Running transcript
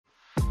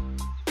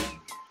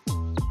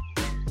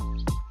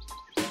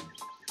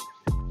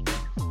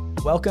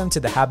Welcome to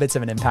the Habits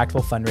of an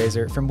Impactful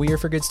Fundraiser from We Are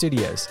For Good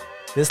Studios.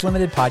 This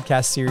limited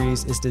podcast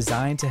series is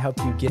designed to help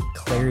you get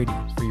clarity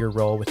for your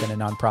role within a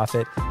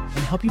nonprofit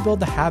and help you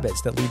build the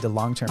habits that lead to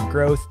long-term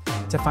growth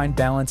to find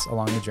balance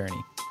along the journey.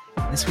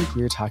 This week,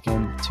 we're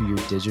talking to your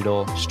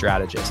digital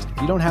strategist.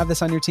 If you don't have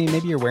this on your team,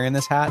 maybe you're wearing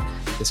this hat,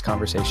 this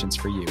conversation's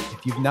for you.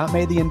 If you've not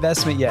made the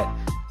investment yet,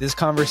 this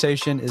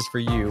conversation is for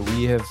you.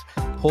 We have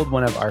pulled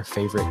one of our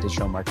favorite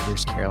digital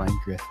marketers, Caroline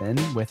Griffin,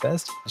 with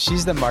us.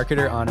 She's the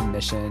marketer on a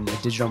mission, a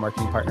digital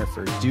marketing partner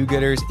for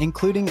do-gooders,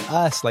 including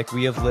us. Like,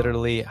 we have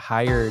literally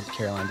hired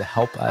Caroline to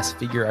help us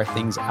figure our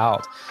things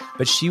out.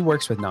 But she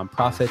works with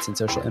nonprofits and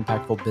social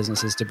impactful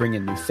businesses to bring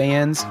in new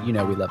fans. You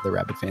know, we love the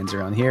rabid fans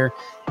around here,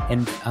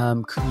 and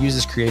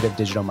uses creative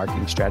digital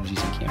marketing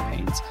strategies and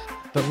campaigns.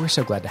 But we're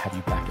so glad to have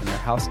you back in our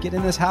house. Get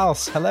in this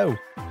house. Hello.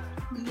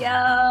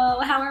 Yo,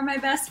 how are my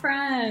best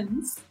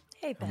friends?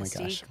 Hey, bestie. Oh my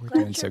gosh, we're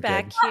Glad doing so you're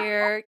back good.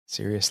 here.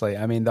 Seriously.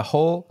 I mean, the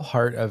whole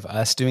heart of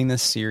us doing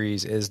this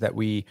series is that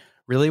we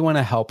really want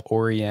to help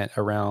orient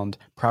around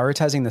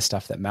prioritizing the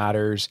stuff that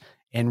matters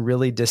and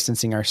really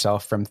distancing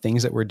ourselves from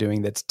things that we're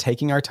doing that's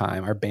taking our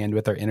time, our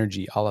bandwidth, our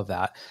energy, all of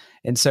that.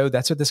 And so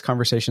that's what this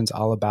conversation is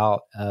all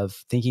about,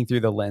 of thinking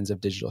through the lens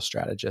of digital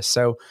strategists.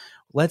 So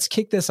let's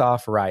kick this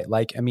off right.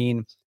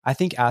 I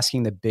think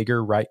asking the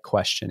bigger right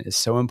question is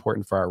so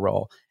important for our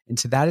role. And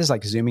to that is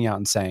like zooming out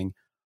and saying,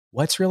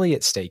 what's really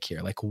at stake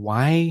here? Like,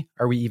 why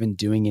are we even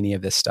doing any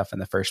of this stuff in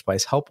the first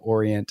place? Help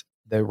orient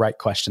the right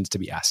questions to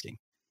be asking.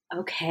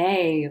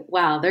 Okay.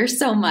 Wow. There's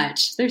so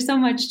much. There's so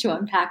much to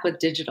unpack with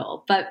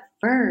digital. But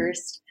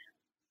first,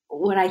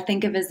 what I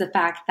think of is the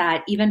fact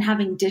that even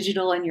having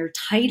digital in your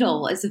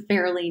title is a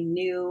fairly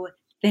new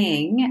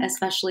thing,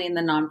 especially in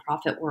the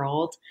nonprofit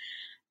world.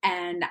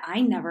 And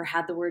I never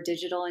had the word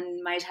digital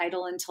in my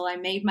title until I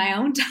made my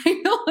own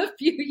title a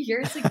few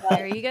years ago.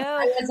 There you go.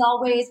 I was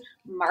always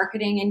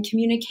marketing and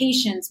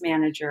communications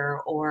manager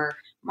or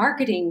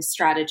marketing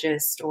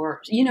strategist or,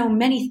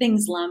 many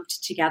things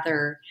lumped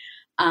together.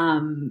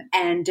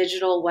 And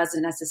digital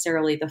wasn't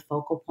necessarily the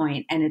focal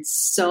point. And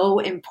it's so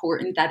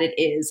important that it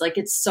is. Like,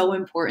 it's so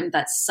important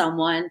that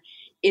someone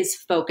is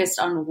focused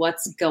on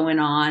what's going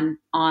on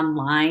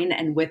online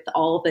and with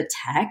all the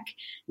tech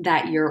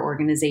that your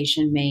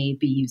organization may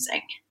be using.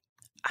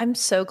 I'm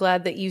so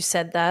glad that you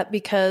said that,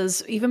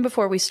 because even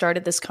before we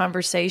started this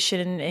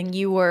conversation, and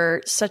you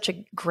were such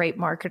a great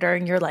marketer,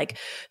 and you're like,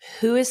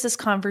 who is this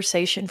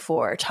conversation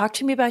for? Talk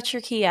to me about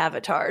your key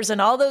avatars and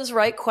all those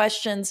right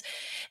questions.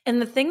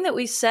 And the thing that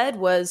we said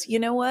was, you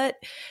know what?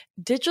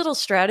 Digital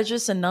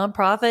strategist and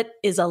nonprofit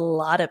is a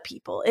lot of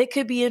people. It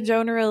could be in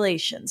donor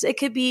relations. It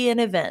could be in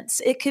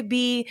events. It could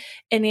be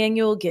in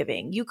annual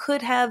giving. You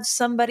could have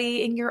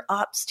somebody in your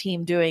ops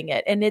team doing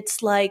it. And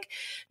it's like,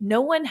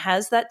 no one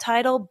has that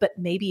title, but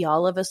maybe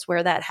all of us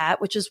wear that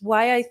hat, which is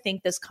why I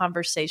think this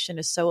conversation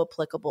is so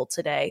applicable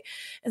today.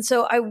 And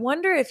so I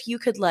wonder if you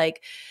could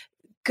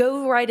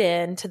go right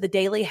into the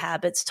daily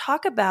habits,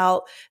 talk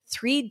about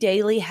 3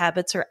 daily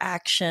habits or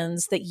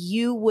actions that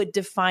you would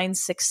define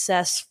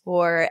success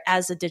for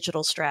as a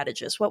digital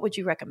strategist. What would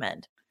you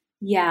recommend?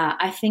 Yeah,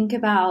 I think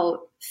about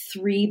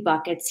 3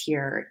 buckets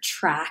here: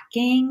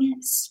 tracking,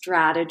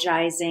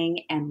 strategizing,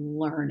 and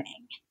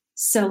learning.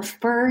 So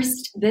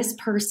first, this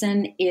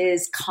person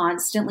is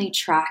constantly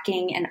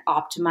tracking and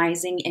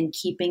optimizing and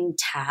keeping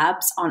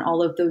tabs on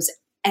all of those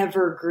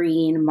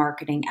evergreen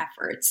marketing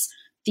efforts,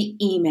 the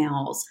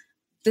emails,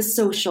 the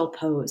social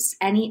posts,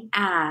 any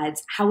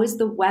ads, how is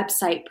the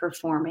website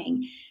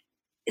performing?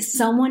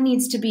 Someone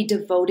needs to be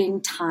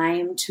devoting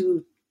time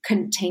to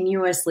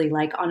continuously,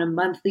 like on a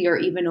monthly or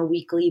even a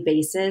weekly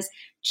basis,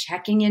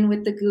 checking in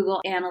with the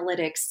Google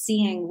Analytics,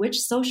 seeing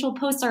which social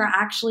posts are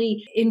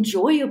actually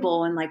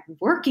enjoyable and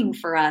working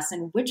for us,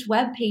 and which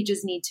web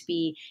pages need to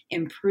be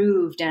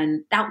improved,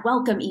 and that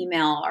welcome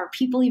email, are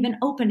people even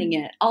opening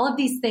it? All of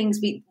these things,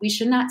 we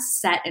should not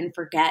set and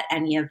forget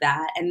any of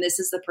that. And this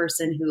is the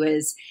person who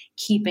is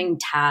keeping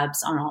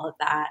tabs on all of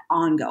that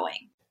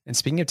ongoing. And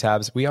speaking of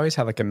tabs, we always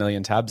have a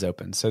million tabs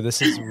open. So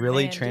this is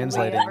really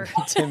translating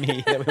to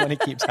me that we want to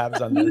keep tabs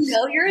on this.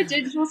 You're a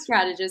digital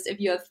strategist if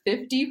you have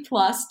 50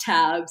 plus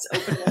tabs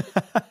open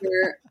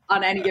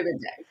on any given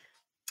day.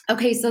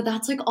 Okay, so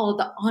that's all of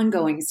the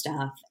ongoing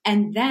stuff.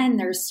 And then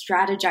there's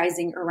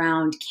strategizing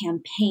around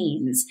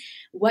campaigns.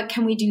 What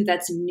can we do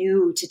that's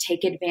new to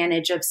take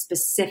advantage of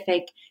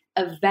specific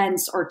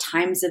events or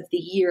times of the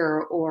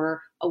year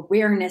or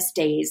awareness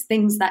days,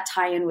 things that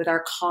tie in with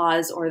our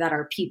cause or that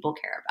our people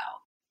care about?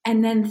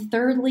 And then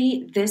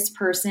thirdly, this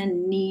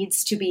person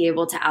needs to be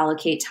able to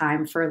allocate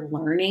time for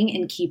learning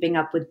and keeping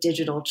up with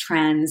digital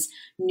trends,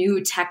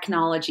 new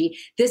technology.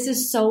 This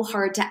is so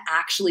hard to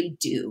actually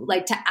do,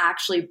 to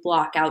actually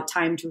block out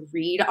time to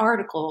read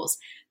articles,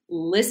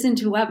 listen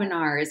to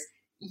webinars,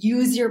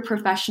 use your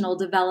professional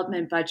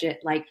development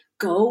budget,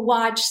 go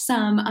watch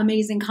some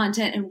amazing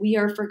content and We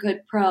Are For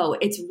Good Pro.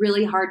 It's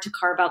really hard to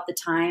carve out the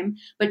time,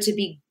 but to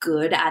be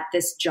good at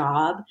this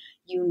job,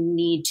 you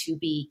need to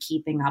be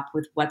keeping up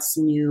with what's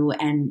new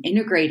and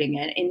integrating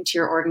it into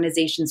your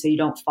organization so you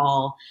don't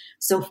fall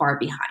so far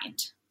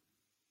behind.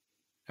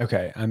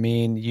 Okay. I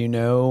mean,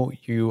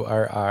 you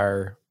are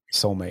our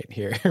soulmate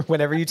here.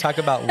 Whenever you talk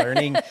about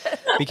learning,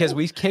 because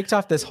we kicked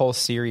off this whole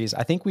series,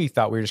 I think we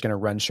thought we were just going to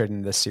run straight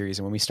into this series.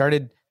 And when we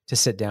started to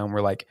sit down,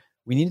 we're like,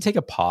 we need to take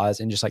a pause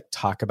and just like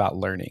talk about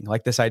learning.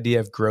 Like this idea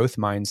of growth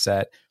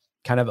mindset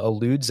kind of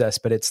eludes us,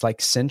 but it's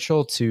like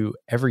central to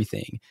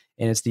everything.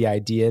 And it's the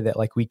idea that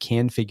like we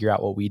can figure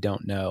out what we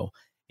don't know.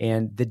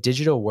 And the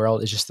digital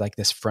world is just like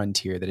this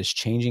frontier that is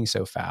changing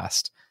so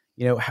fast.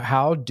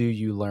 How do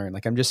you learn?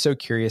 Like, I'm just so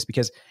curious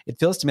because it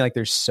feels to me like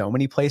there's so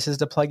many places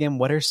to plug in.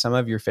 What are some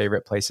of your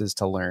favorite places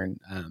to learn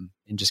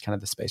in just kind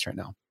of the space right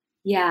now?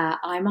 Yeah,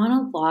 I'm on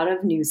a lot of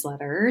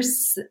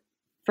newsletters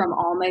from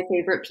all my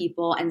favorite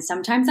people. And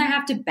sometimes I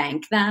have to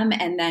bank them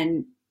and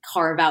then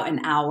carve out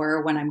an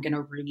hour when I'm going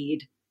to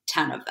read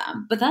 10 of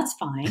them, but that's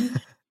fine.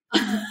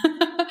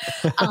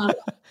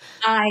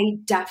 I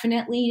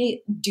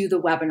definitely do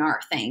the webinar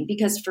thing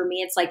because for me,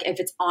 it's like if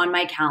it's on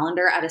my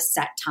calendar at a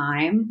set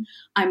time,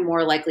 I'm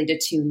more likely to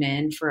tune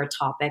in for a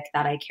topic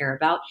that I care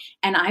about.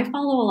 And I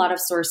follow a lot of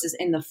sources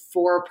in the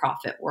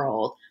for-profit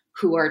world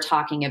who are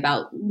talking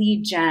about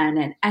lead gen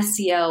and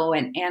SEO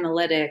and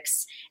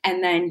analytics.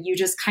 And then you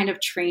just kind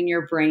of train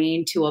your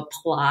brain to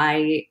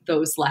apply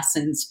those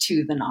lessons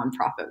to the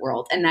nonprofit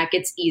world. And that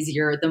gets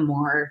easier the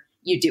more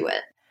you do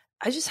it.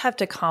 I just have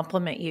to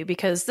compliment you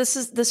because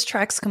this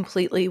tracks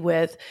completely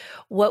with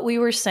what we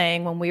were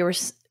saying when we were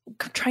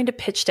trying to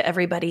pitch to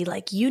everybody,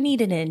 like you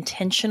need an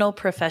intentional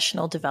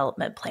professional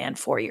development plan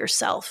for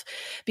yourself,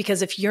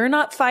 because if you're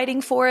not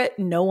fighting for it,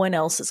 no one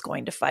else is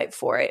going to fight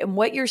for it. And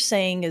what you're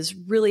saying is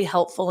really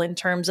helpful in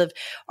terms of,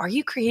 are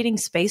you creating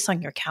space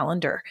on your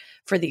calendar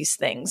for these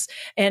things?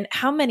 And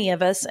how many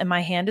of us, and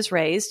my hand is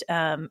raised,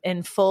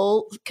 in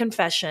full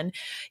confession,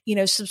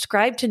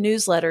 subscribe to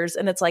newsletters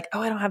and it's like,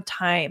 oh, I don't have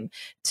time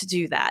to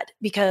do that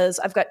because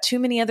I've got too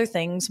many other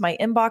things. My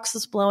inbox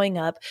is blowing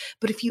up.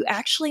 But if you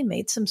actually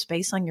made some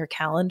space on your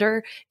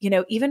calendar,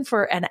 even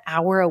for an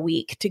hour a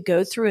week to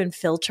go through and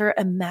filter,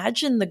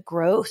 imagine the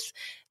growth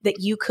that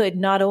you could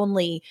not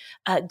only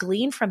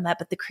glean from that,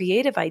 but the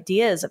creative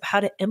ideas of how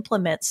to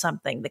implement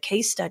something, the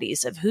case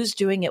studies of who's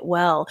doing it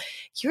well.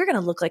 You're going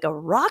to look like a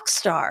rock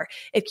star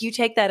if you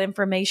take that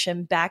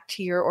information back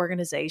to your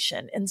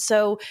organization. And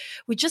so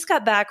we just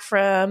got back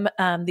from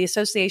the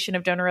Association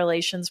of Donor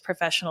Relations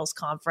Professionals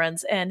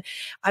Conference, and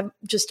I'm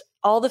just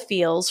all the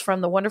feels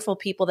from the wonderful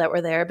people that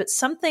were there. But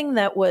something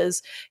that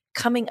was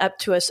coming up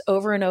to us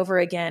over and over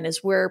again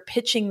is we're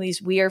pitching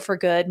these We Are for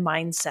Good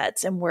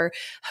mindsets, and we're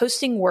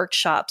hosting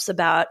workshops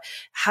about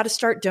how to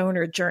start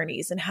donor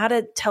journeys and how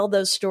to tell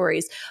those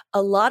stories.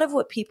 A lot of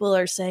what people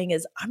are saying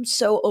is, I'm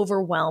so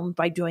overwhelmed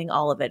by doing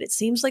all of it. It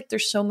seems like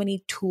there's so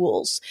many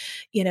tools.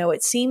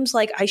 It seems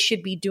like I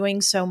should be doing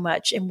so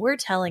much. And we're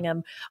telling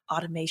them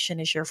automation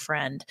is your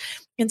friend.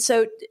 And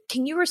so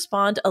can you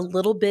respond a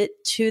little bit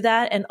to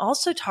that and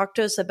also talk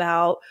to us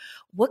about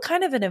what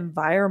kind of an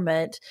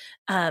environment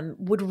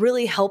would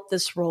really help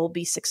this role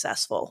be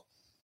successful?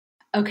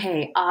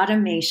 Okay,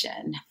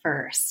 automation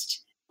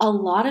first. A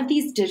lot of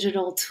these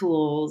digital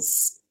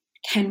tools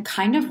can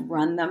kind of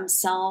run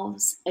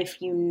themselves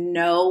if you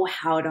know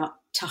how to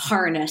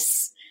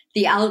harness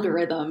the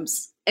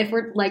algorithms. If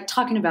we're like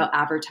talking about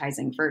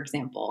advertising, for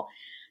example,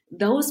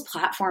 those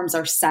platforms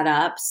are set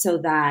up so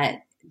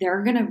that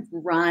they're going to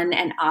run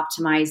and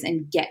optimize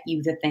and get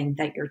you the thing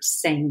that you're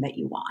saying that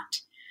you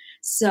want.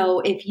 So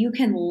if you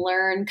can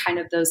learn kind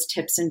of those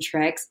tips and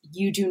tricks,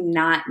 you do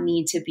not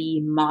need to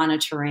be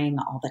monitoring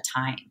all the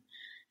time.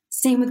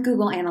 Same with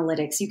Google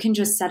Analytics. You can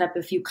just set up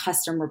a few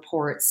custom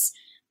reports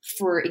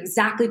for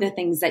exactly the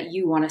things that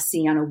you want to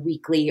see on a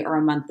weekly or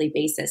a monthly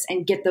basis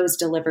and get those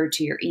delivered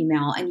to your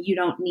email. And you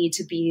don't need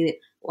to be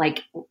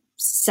like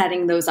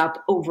setting those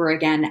up over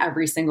again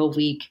every single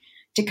week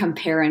to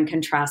compare and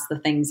contrast the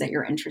things that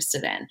you're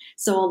interested in.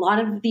 So a lot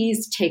of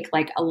these take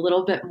like a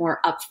little bit more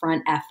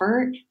upfront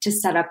effort to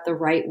set up the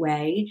right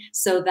way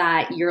so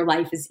that your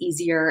life is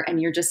easier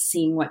and you're just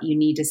seeing what you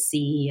need to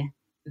see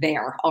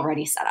there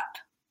already set up.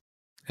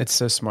 It's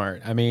so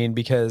smart. I mean,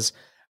 because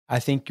I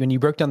think when you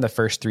broke down the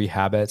first 3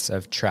 habits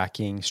of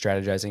tracking,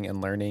 strategizing,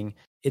 and learning,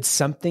 it's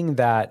something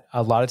that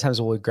a lot of times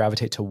we'll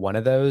gravitate to one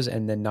of those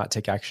and then not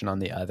take action on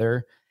the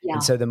other. Yeah.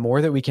 And so the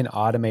more that we can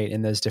automate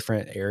in those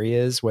different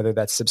areas, whether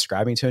that's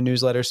subscribing to a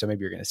newsletter, so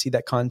maybe you're going to see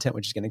that content,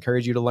 which is going to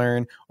encourage you to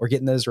learn, or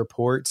getting those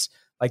reports,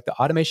 like the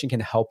automation can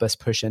help us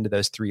push into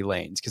those 3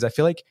 lanes. Because I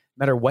feel like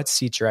no matter what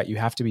seat you're at, you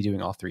have to be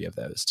doing all 3 of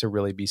those to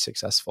really be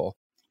successful.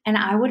 And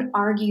I would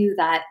argue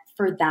that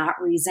for that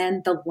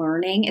reason, the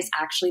learning is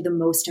actually the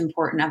most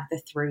important of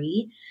the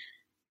 3.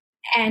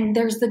 And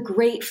there's the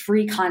great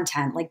free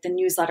content like the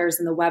newsletters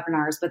and the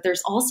webinars, but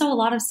there's also a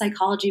lot of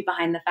psychology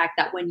behind the fact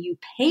that when you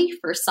pay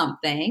for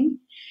something,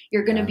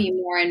 you're going to be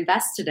more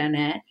invested in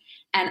it.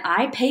 And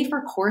I pay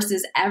for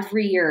courses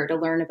every year to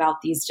learn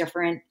about these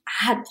different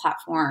ad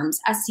platforms,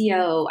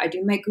 SEO. I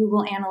do my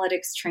Google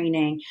Analytics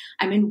training.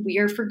 I'm in We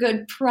Are for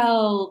Good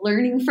Pro,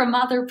 learning from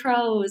other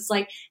pros.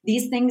 Like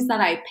these things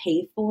that I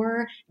pay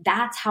for,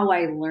 that's how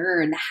I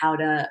learn how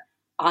to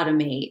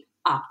automate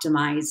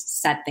optimize,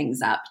 set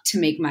things up to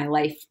make my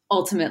life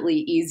ultimately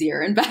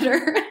easier and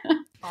better.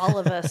 All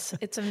of us.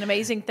 It's an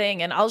amazing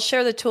thing. And I'll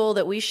share the tool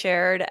that we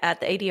shared at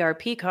the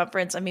ADRP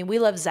conference. I mean, we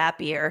love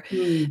Zapier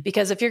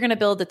because if you're going to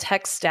build a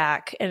tech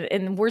stack,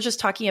 and we're just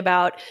talking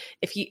about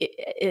if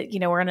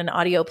we're on an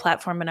audio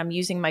platform and I'm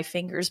using my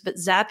fingers, but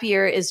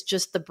Zapier is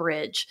just the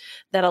bridge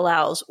that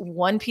allows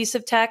one piece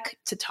of tech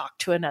to talk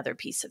to another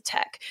piece of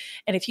tech.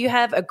 And if you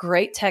have a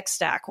great tech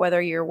stack, whether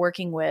you're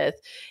working with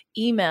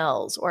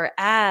emails or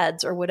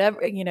ads or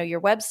whatever, your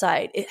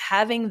website,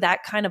 having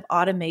that kind of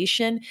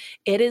automation,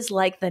 it is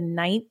like the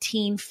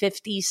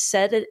 1950s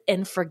set it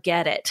and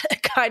forget it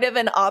kind of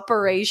an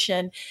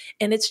operation.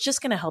 And it's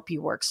just going to help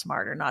you work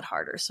smarter, not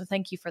harder. So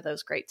thank you for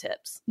those great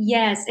tips.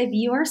 Yes. If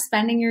you are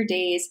spending your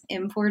days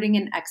importing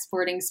and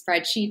exporting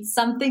spreadsheets,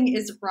 something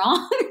is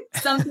wrong.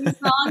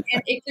 Something's wrong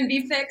and it can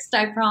be fixed,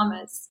 I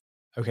promise.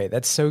 Okay,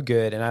 that's so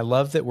good. And I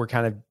love that we're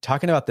kind of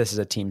talking about this as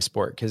a team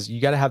sport because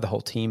you got to have the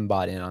whole team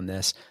bought in on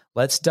this.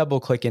 Let's double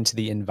click into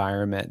the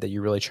environment that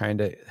you're really trying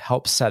to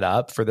help set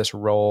up for this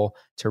role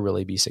to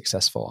really be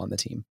successful on the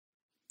team.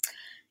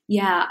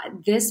 Yeah,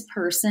 this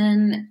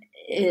person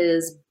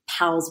is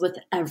pals with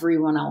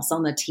everyone else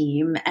on the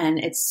team. And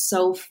it's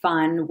so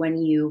fun when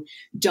you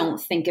don't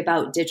think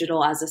about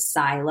digital as a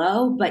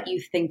silo, but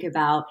you think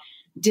about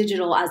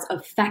digital as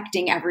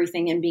affecting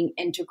everything and being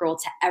integral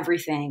to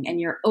everything.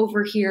 And you're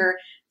over here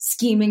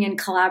scheming and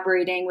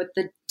collaborating with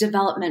the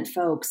development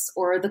folks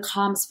or the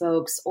comms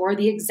folks or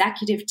the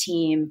executive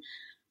team.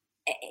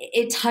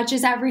 It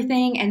touches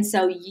everything. And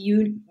so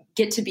you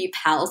get to be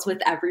pals with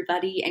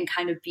everybody and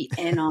kind of be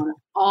in on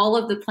all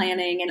of the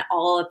planning and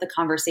all of the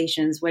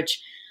conversations,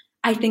 which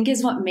I think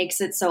is what makes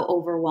it so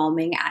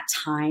overwhelming at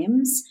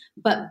times.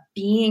 But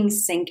being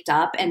synced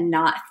up and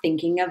not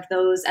thinking of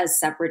those as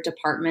separate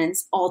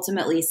departments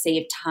ultimately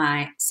saves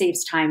time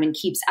and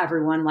keeps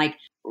everyone like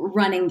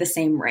running the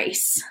same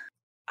race.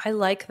 I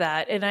like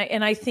that.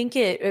 And I think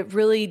it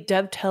really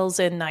dovetails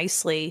in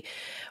nicely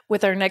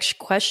with our next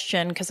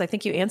question, because I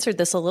think you answered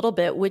this a little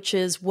bit, which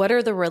is what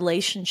are the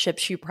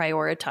relationships you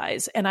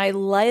prioritize? And I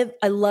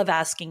love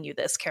asking you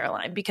this,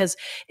 Caroline, because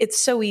it's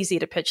so easy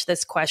to pitch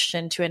this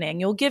question to an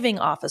annual giving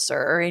officer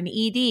or an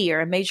ED or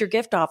a major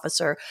gift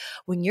officer.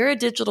 When you're a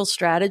digital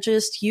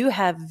strategist, you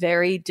have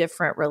very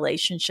different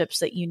relationships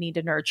that you need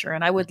to nurture.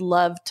 And I would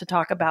love to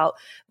talk about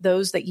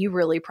those that you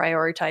really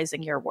prioritize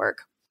in your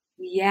work.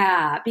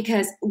 Yeah,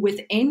 because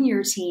within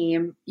your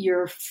team,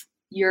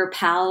 you're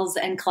pals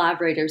and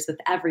collaborators with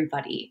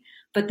everybody.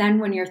 But then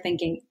when you're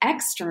thinking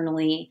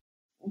externally,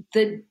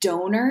 the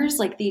donors,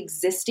 like the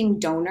existing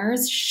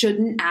donors,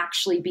 shouldn't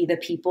actually be the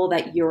people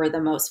that you're the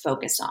most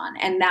focused on.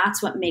 And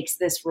that's what makes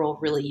this role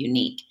really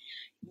unique.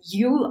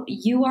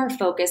 You are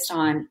focused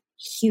on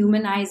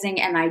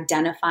humanizing and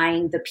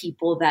identifying the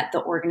people that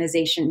the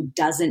organization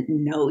doesn't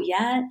know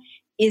yet,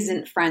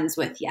 isn't friends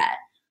with yet.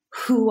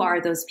 Who are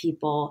those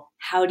people?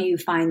 How do you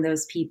find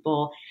those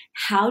people?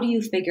 How do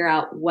you figure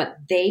out what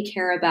they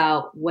care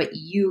about, what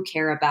you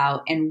care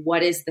about, and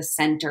what is the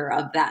center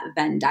of that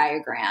Venn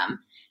diagram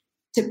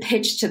to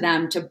pitch to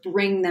them, to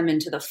bring them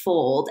into the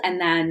fold? And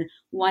then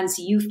once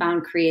you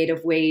found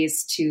creative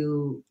ways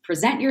to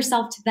present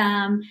yourself to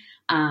them,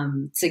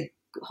 to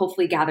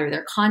hopefully gather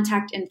their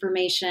contact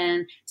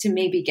information, to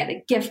maybe get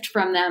a gift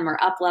from them or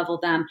up-level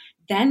them,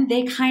 then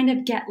they kind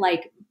of get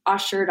like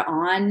ushered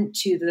on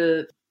to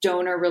the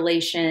donor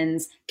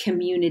relations,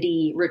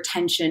 community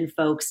retention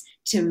folks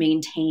to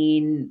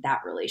maintain that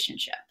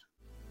relationship.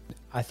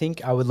 I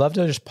think I would love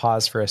to just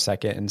pause for a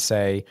second and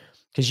say,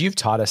 because you've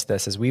taught us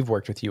this as we've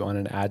worked with you on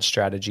an ad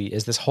strategy,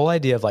 is this whole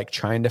idea of like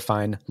trying to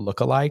find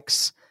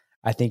lookalikes,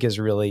 I think is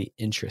really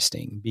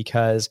interesting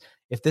because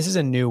if this is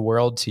a new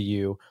world to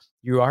you,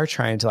 you are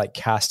trying to like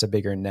cast a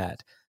bigger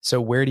net.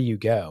 So where do you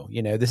go?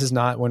 This is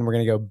not when we're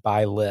going to go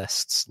buy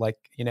lists. Like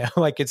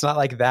it's not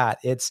like that.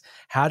 It's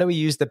how do we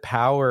use the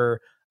power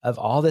of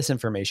all this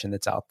information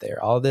that's out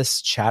there, all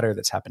this chatter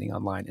that's happening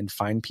online and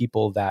find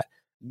people that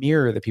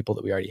mirror the people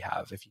that we already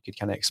have. If you could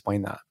kind of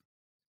explain that.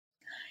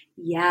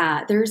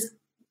 Yeah,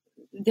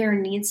 there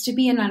needs to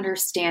be an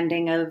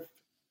understanding of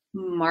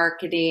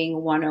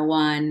marketing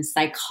 101,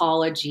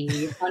 psychology,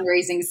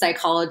 fundraising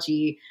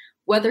psychology,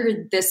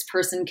 whether this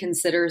person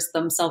considers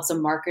themselves a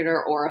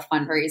marketer or a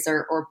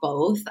fundraiser or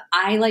both.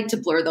 I like to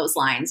blur those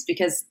lines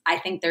because I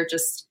think they're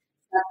just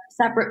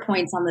separate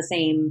points on the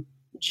same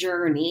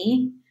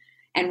journey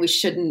and we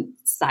shouldn't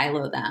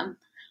silo them.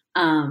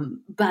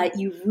 But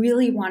you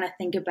really want to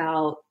think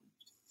about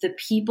the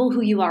people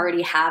who you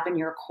already have in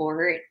your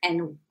court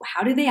and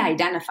how do they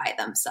identify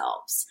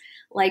themselves?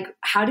 Like,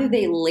 how do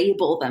they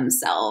label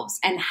themselves?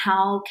 And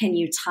how can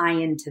you tie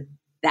into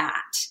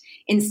that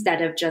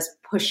instead of just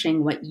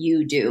pushing what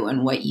you do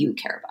and what you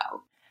care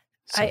about?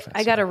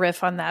 I got to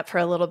riff on that for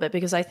a little bit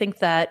because I think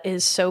that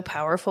is so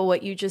powerful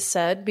what you just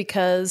said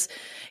because,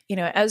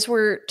 as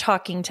we're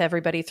talking to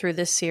everybody through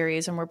this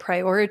series and we're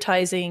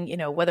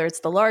prioritizing, whether it's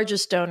the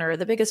largest donor or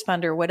the biggest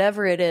funder,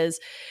 whatever it is,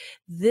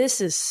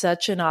 this is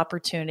such an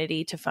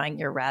opportunity to find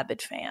your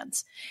rabid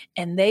fans,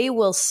 and they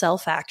will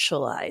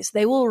self-actualize.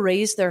 They will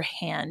raise their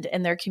hand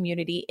in their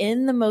community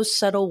in the most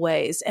subtle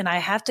ways. And I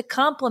have to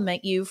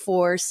compliment you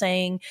for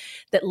saying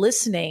that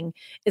listening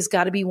has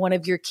got to be one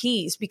of your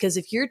keys, because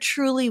if you're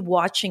truly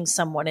watching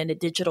someone in a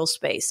digital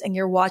space and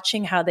you're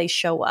watching how they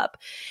show up,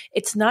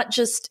 it's not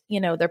just,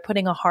 they're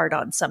putting a heart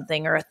on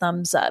something or a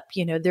thumbs up,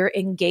 they're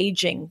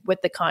engaging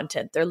with the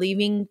content. They're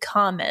leaving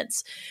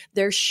comments,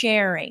 they're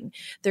sharing,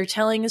 they're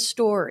telling a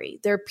story,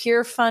 they're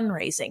peer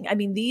fundraising. I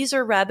mean, these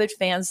are rabid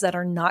fans that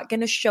are not going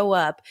to show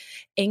up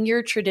in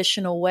your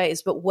traditional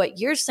ways. But what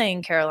you're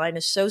saying, Caroline,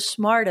 is so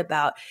smart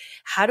about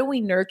how do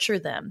we nurture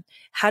them?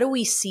 How do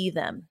we see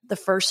them the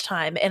first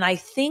time? And I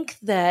think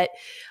that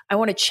I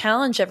want to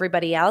challenge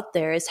everybody out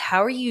there is,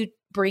 how are you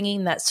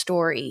bringing that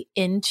story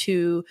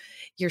into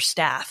your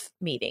staff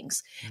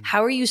meetings?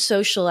 How are you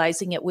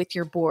socializing it with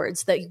your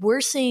boards, that we're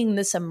seeing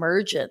this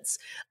emergence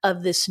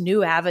of this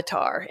new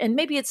avatar? And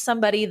maybe it's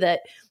somebody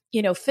that,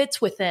 fits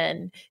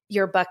within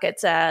your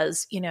buckets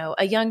as,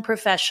 a young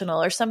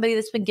professional or somebody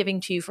that's been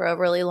giving to you for a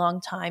really long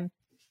time.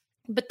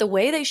 But the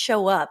way they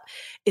show up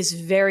is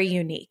very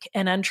unique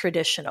and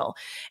untraditional.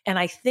 And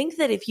I think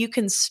that if you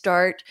can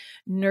start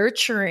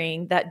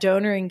nurturing that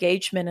donor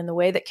engagement in the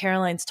way that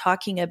Caroline's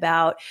talking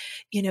about,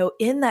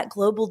 in that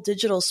global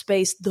digital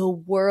space, the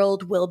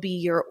world will be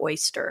your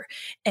oyster.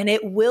 And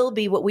it will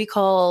be what we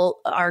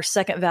call our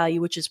second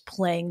value, which is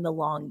playing the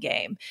long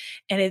game.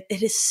 And it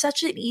is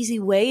such an easy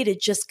way to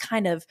just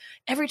kind of,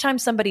 every time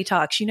somebody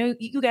talks,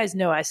 you guys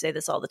know I say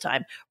this all the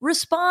time,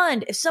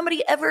 respond. If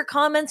somebody ever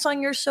comments on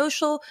your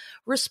social,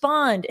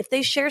 respond. If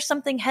they share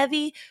something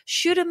heavy,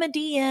 shoot them a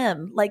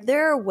DM. Like,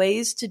 there are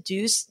ways to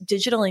do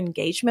digital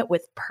engagement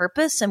with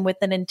purpose and with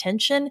an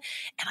intention.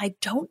 And I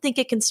don't think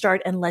it can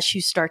start unless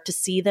you start to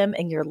see them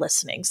and you're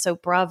listening. So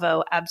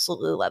bravo.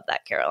 Absolutely love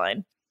that,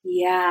 Caroline.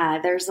 Yeah,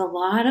 there's a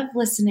lot of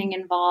listening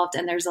involved,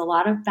 and there's a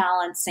lot of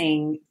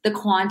balancing the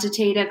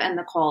quantitative and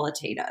the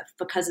qualitative,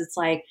 because it's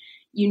like,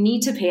 you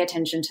need to pay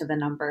attention to the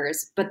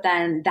numbers, but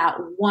then that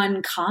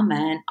one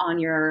comment on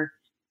your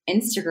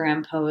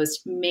Instagram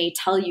post may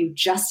tell you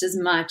just as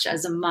much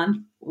as a month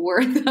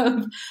worth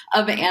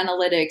of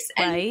analytics.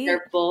 And Right?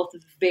 They're both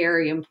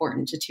very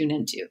important to tune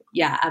into.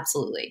 Yeah,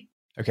 absolutely.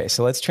 Okay,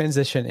 so let's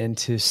transition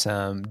into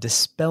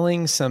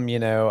dispelling some,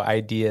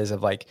 ideas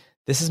of like,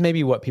 this is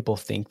maybe what people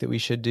think that we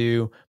should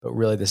do, but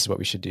really this is what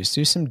we should do.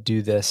 So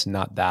do this,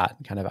 not that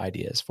kind of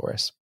ideas for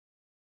us.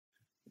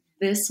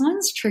 This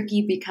one's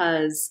tricky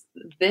because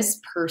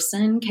this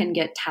person can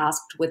get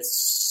tasked with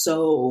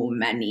so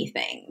many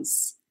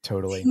things.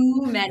 Totally.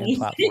 Too many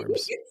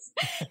platforms.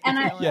 things. And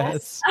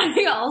Yes.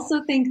 I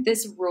also think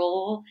this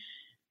role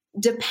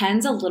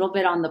depends a little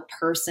bit on the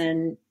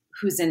person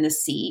who's in the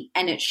seat,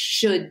 and it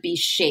should be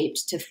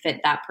shaped to fit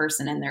that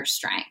person and their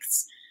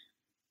strengths.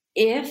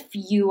 If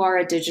you are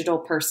a digital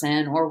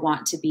person or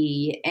want to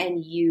be,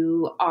 and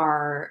you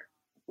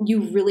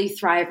really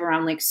thrive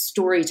around like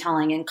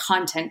storytelling and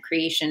content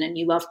creation, and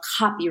you love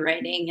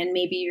copywriting, and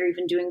maybe you're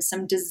even doing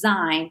some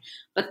design,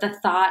 but the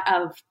thought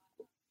of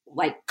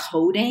like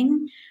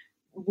coding,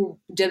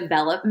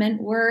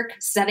 development work,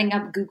 setting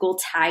up Google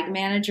Tag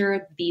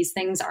Manager, these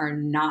things are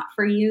not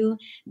for you,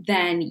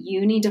 then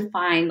you need to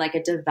find like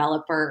a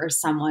developer or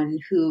someone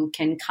who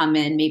can come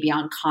in maybe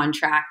on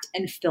contract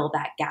and fill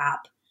that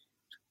gap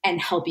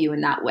and help you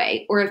in that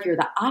way. Or if you're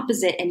the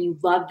opposite and you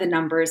love the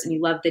numbers and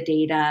you love the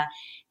data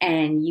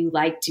and you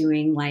like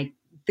doing like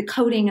the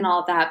coding and all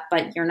of that,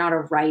 but you're not a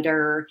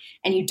writer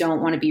and you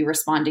don't want to be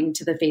responding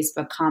to the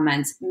Facebook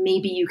comments,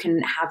 maybe you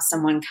can have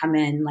someone come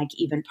in like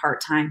even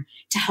part-time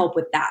to help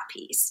with that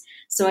piece.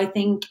 So I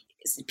think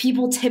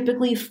people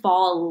typically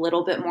fall a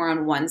little bit more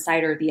on one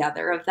side or the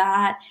other of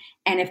that.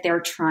 And if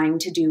they're trying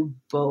to do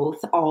both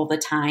all the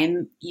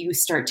time, you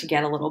start to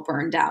get a little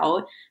burned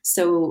out.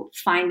 So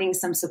finding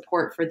some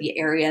support for the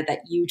area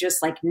that you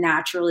just like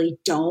naturally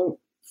don't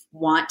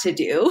want to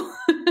do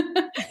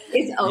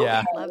is okay.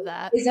 Yeah. Love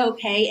that. Is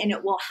okay. And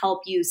it will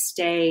help you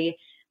stay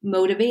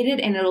motivated,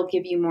 and it'll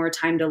give you more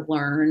time to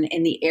learn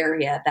in the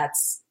area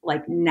that's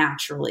like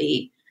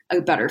naturally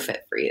a better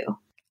fit for you.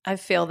 I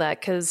feel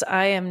that because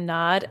I am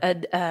not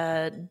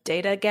a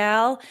data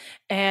gal,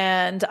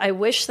 and I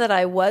wish that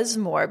I was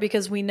more,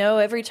 because we know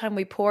every time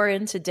we pour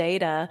into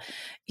data,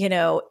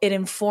 it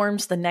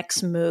informs the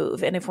next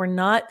move. And if we're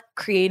not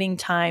creating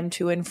time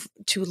to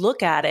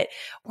look at it,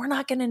 we're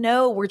not going to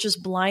know. We're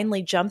just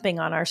blindly jumping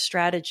on our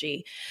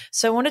strategy.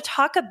 So I want to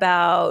talk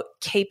about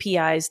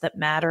KPIs that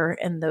matter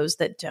and those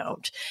that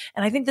don't.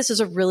 And I think this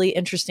is a really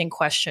interesting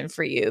question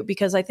for you,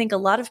 because I think a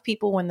lot of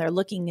people, when they're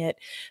looking at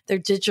their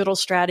digital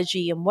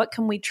strategy and what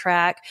can we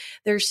track,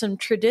 there's some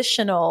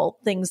traditional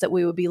things that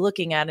we would be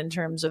looking at in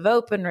terms of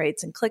open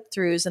rates and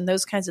click-throughs and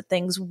those kinds of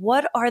things.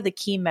 What are the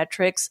key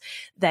metrics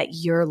that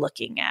you're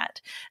looking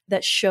at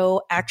that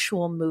show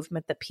actual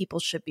movement that people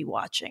should be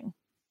watching?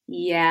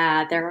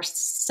 Yeah, there are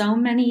so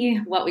many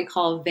what we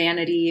call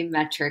vanity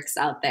metrics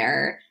out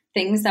there,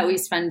 things that we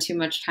spend too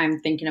much time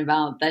thinking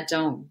about that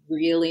don't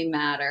really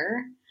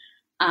matter.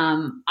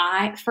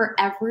 For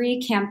every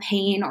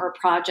campaign or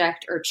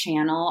project or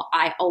channel,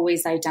 I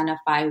always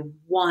identify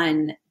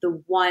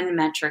the one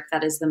metric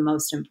that is the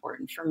most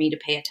important for me to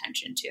pay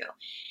attention to.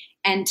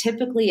 And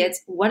typically it's,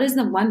 what is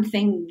the one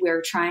thing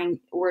we're trying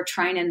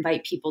to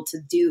invite people to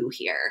do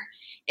here?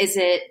 Is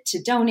it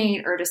to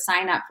donate or to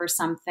sign up for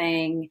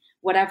something,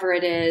 whatever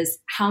it is?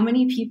 How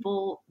many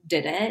people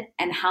did it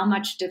and how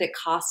much did it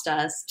cost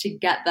us to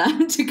get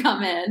them to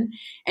come in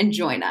and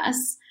join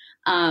us?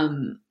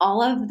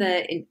 All of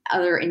the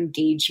other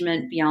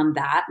engagement beyond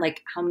that,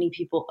 like how many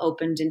people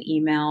opened an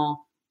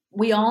email.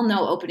 We all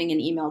know opening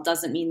an email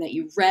doesn't mean that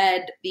you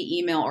read the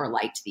email or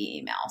liked the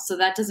email. So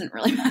that doesn't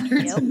really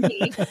matter to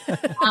me.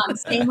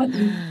 Same with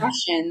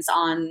impressions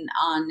on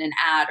an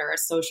ad or a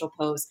social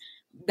post.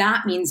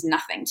 That means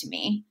nothing to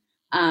me.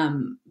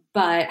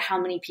 But how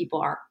many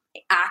people are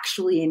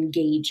actually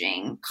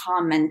engaging,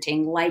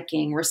 commenting,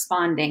 liking,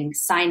 responding,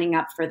 signing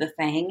up for the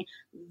thing,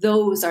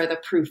 those are the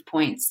proof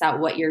points that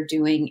what you're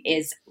doing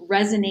is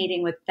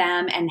resonating with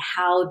them and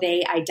how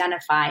they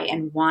identify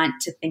and want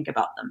to think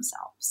about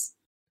themselves.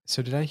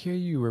 So did I hear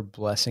you were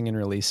blessing and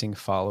releasing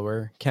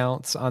follower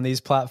counts on these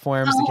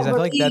platforms? Because I feel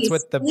like that's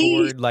what the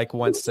board like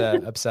wants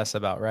to obsess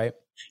about, right?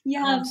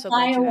 Yeah, so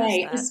fly glad you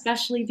away. asked that.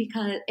 Especially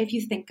because if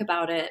you think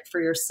about it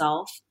for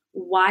yourself,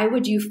 why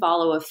would you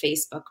follow a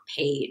Facebook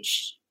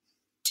page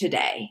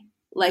today?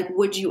 Like,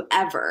 would you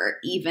ever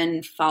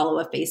even follow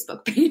a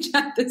Facebook page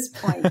at this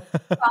point?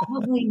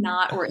 Probably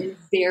not, or in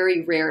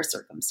very rare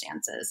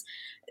circumstances.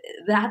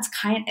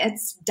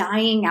 It's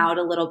dying out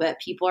a little bit.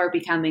 People are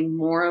becoming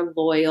more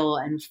loyal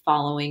and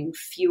following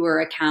fewer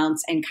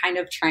accounts and kind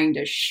of trying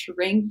to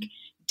shrink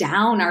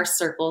down our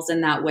circles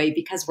in that way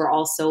because we're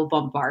all so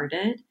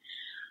bombarded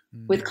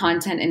with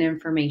content and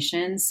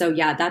information. So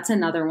yeah, that's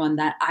another one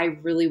that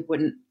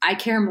I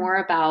care more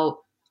about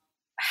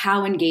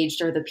how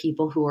engaged are the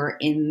people who are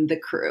in the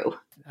crew.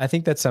 I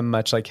think that's a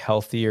much like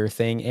healthier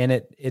thing. And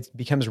it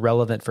becomes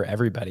relevant for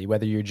everybody,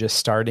 whether you're just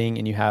starting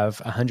and you have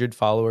 100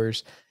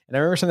 followers. And I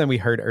remember something we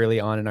heard early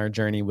on in our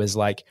journey was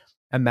like,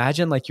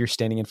 imagine like you're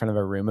standing in front of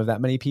a room of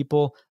that many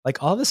people,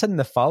 like all of a sudden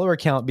the follower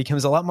count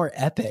becomes a lot more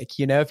epic.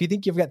 You know, if you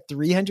think you've got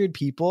 300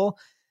 people,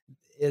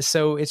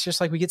 so it's just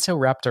like we get so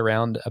wrapped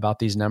around about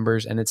these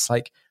numbers, and it's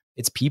like,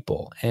 it's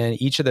people,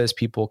 and each of those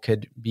people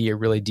could be a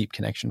really deep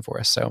connection for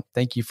us. So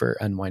thank you for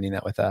unwinding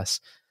that with us.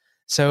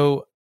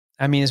 So,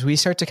 I mean, as we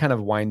start to kind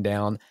of wind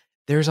down,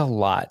 there's a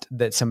lot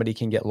that somebody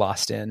can get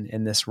lost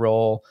in this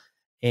role.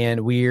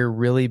 And we're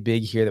really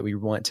big here that we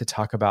want to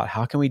talk about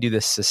how can we do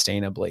this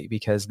sustainably,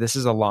 because this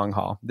is a long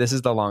haul. This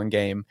is the long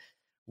game.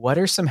 What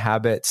are some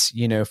habits,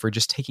 for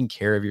just taking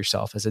care of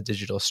yourself as a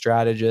digital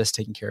strategist,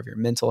 taking care of your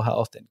mental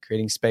health and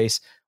creating space?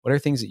 What are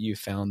things that you've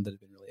found that have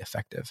been really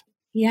effective?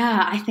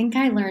 Yeah, I think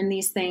I learned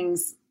these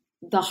things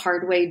the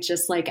hard way,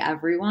 just like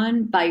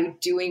everyone, by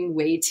doing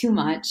way too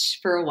much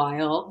for a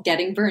while,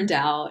 getting burned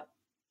out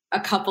a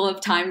couple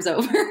of times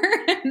over,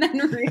 and then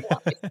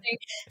realizing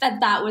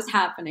that was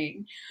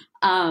happening.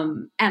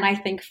 And I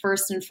think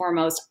first and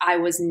foremost, I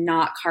was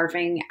not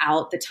carving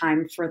out the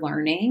time for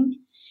learning.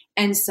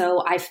 And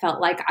so I felt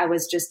like I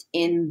was just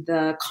in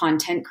the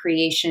content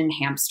creation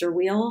hamster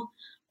wheel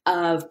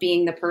of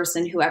being the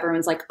person who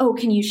everyone's like, oh,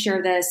 can you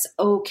share this?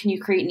 Oh, can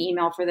you create an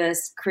email for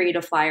this? Create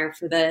a flyer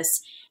for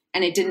this?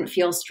 And it didn't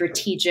feel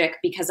strategic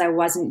because I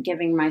wasn't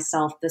giving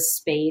myself the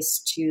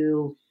space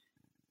to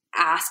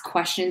ask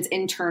questions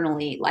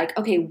internally. Like,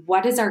 okay,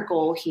 what is our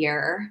goal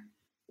here?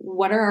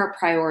 What are our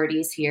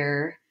priorities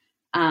here?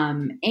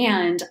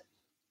 And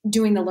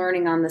doing the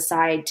learning on the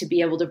side to be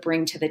able to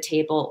bring to the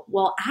table,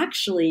 well,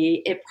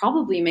 actually, it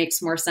probably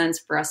makes more sense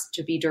for us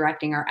to be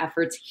directing our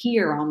efforts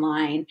here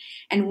online.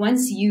 And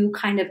once you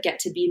kind of get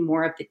to be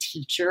more of the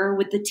teacher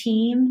with the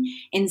team,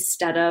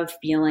 instead of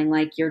feeling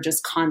like you're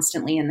just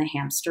constantly in the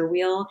hamster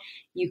wheel,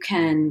 you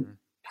can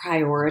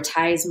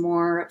prioritize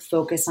more,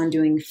 focus on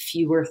doing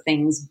fewer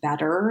things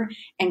better,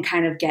 and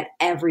kind of get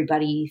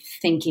everybody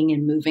thinking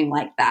and moving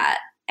like that.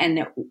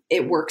 And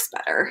it works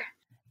better.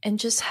 And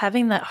just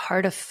having that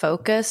heart of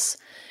focus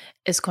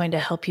is going to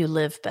help you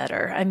live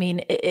better. I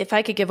mean, if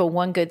I could give a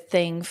one good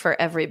thing for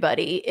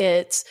everybody,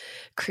 it's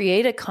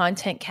create a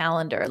content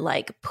calendar,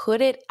 like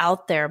put it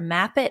out there,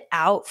 map it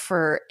out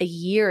for a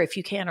year if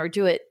you can, or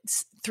do it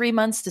 3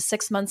 months to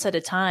 6 months at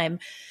a time.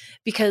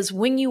 Because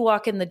when you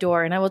walk in the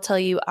door, and I will tell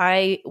you,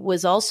 I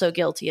was also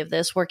guilty of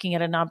this, working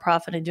at a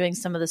nonprofit and doing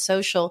some of the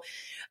social,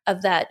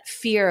 of that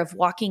fear of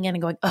walking in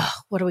and going, oh,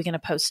 what are we going to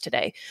post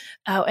today?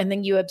 Oh, and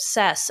then you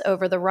obsess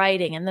over the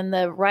writing, and then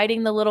the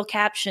writing the little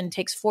caption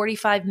takes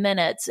 45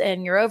 minutes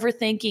and you're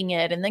overthinking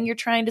it. And then you're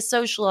trying to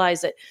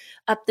socialize it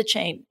up the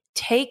chain.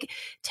 take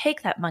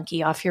that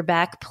monkey off your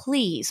back.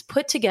 Please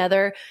put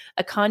together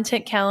a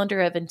content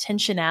calendar of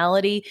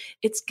intentionality.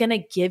 It's going to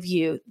give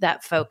you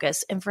that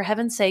focus. And for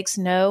heaven's sakes,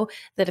 know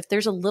that if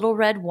there's a little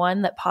red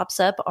one that pops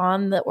up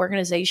on the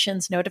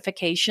organization's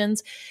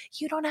notifications,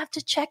 you don't have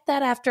to check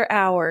that after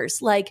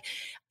hours. Like,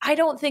 I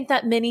don't think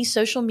that many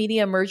social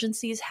media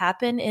emergencies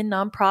happen in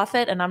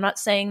nonprofit. And I'm not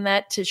saying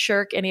that to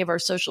shirk any of our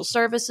social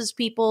services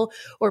people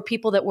or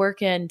people that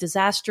work in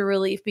disaster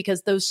relief,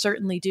 because those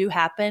certainly do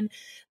happen.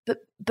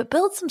 But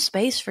build some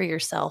space for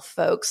yourself,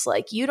 folks.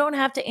 Like, you don't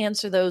have to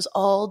answer those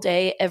all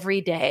day,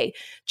 every day,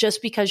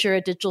 just because you're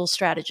a digital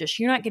strategist.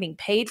 You're not getting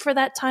paid for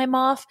that time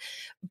off.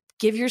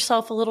 Give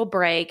yourself a little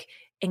break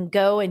and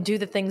go and do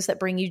the things that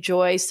bring you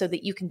joy so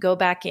that you can go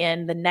back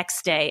in the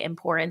next day and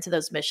pour into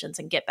those missions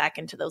and get back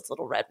into those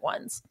little red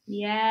ones.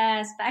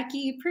 Yes,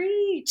 Becky,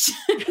 preach.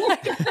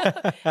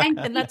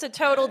 and that's a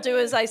total do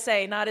as I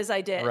say, not as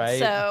I did. Right.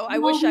 So I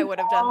wish I would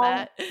have done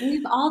that.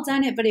 We've all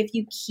done it, but if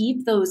you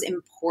keep those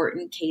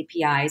important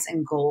KPIs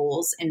and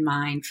goals in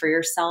mind for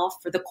yourself,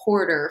 for the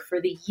quarter, for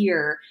the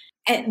year,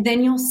 and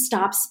then you'll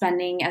stop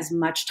spending as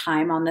much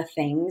time on the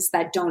things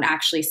that don't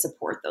actually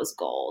support those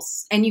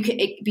goals. And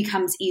it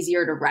becomes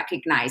easier to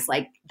recognize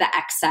like the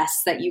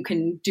excess that you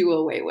can do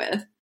away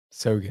with.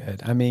 So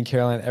good. I mean,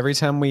 Caroline, every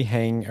time we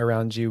hang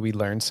around you, we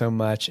learn so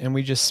much and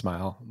we just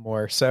smile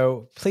more.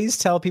 So please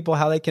tell people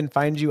how they can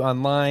find you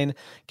online,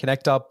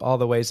 connect up all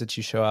the ways that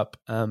you show up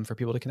for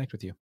people to connect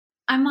with you.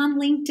 I'm on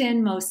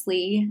LinkedIn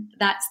mostly.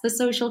 That's the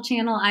social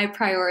channel I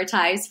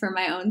prioritize for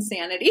my own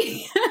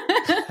sanity.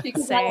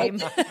 Same.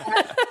 Same.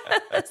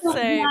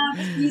 Yeah,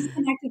 please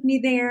connect with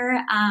me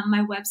there.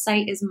 My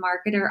website is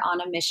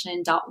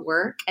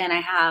marketeronamission.work, and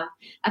I have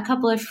a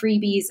couple of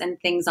freebies and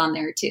things on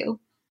there too.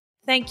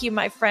 Thank you,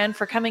 my friend,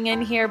 for coming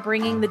in here,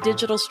 bringing the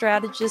digital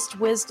strategist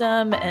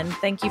wisdom, and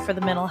thank you for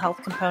the mental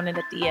health component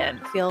at the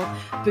end. Feel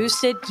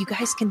boosted. You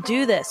guys can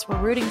do this. We're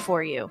rooting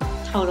for you.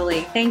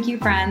 Totally. Thank you,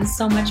 friends.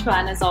 So much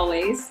fun as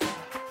always.